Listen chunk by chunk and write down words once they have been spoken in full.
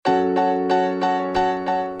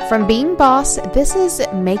From Being Boss, this is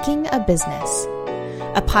Making a Business,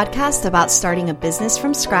 a podcast about starting a business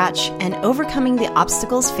from scratch and overcoming the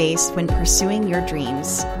obstacles faced when pursuing your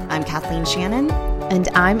dreams. I'm Kathleen Shannon. And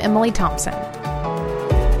I'm Emily Thompson.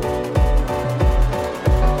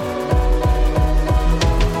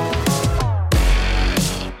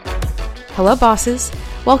 Hello, bosses.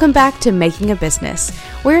 Welcome back to Making a Business.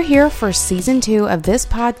 We're here for season 2 of this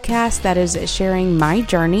podcast that is sharing my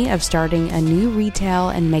journey of starting a new retail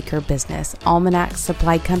and maker business, Almanac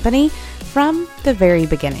Supply Company, from the very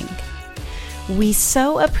beginning. We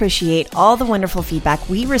so appreciate all the wonderful feedback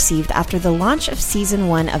we received after the launch of season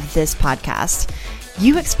 1 of this podcast.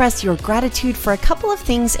 You expressed your gratitude for a couple of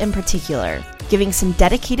things in particular: giving some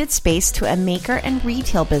dedicated space to a maker and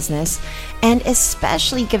retail business, and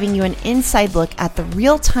especially giving you an inside look at the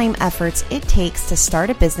real-time efforts it takes to start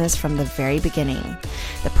a business from the very beginning.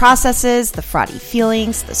 The processes, the fraudy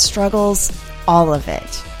feelings, the struggles, all of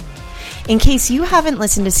it. In case you haven't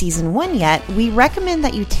listened to season 1 yet, we recommend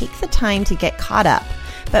that you take the time to get caught up.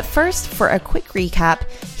 But first, for a quick recap,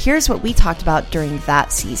 here's what we talked about during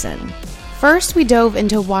that season. First, we dove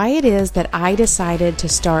into why it is that I decided to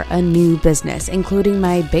start a new business, including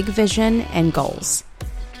my big vision and goals.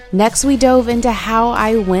 Next, we dove into how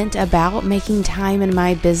I went about making time in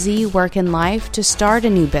my busy work and life to start a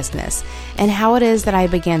new business, and how it is that I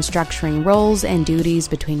began structuring roles and duties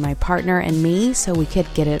between my partner and me so we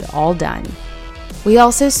could get it all done. We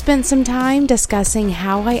also spent some time discussing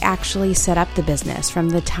how I actually set up the business, from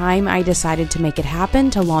the time I decided to make it happen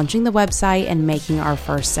to launching the website and making our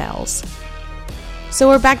first sales. So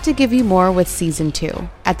we're back to give you more with season 2.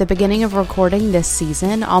 At the beginning of recording this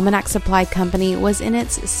season, Almanac Supply Company was in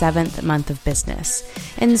its 7th month of business,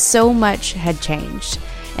 and so much had changed.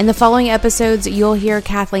 In the following episodes, you'll hear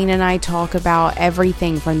Kathleen and I talk about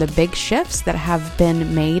everything from the big shifts that have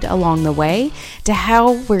been made along the way to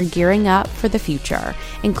how we're gearing up for the future,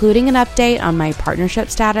 including an update on my partnership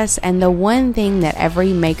status and the one thing that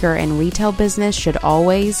every maker and retail business should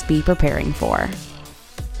always be preparing for.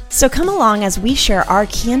 So come along as we share our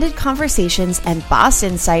candid conversations and boss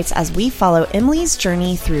insights as we follow Emily's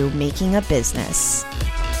journey through making a business.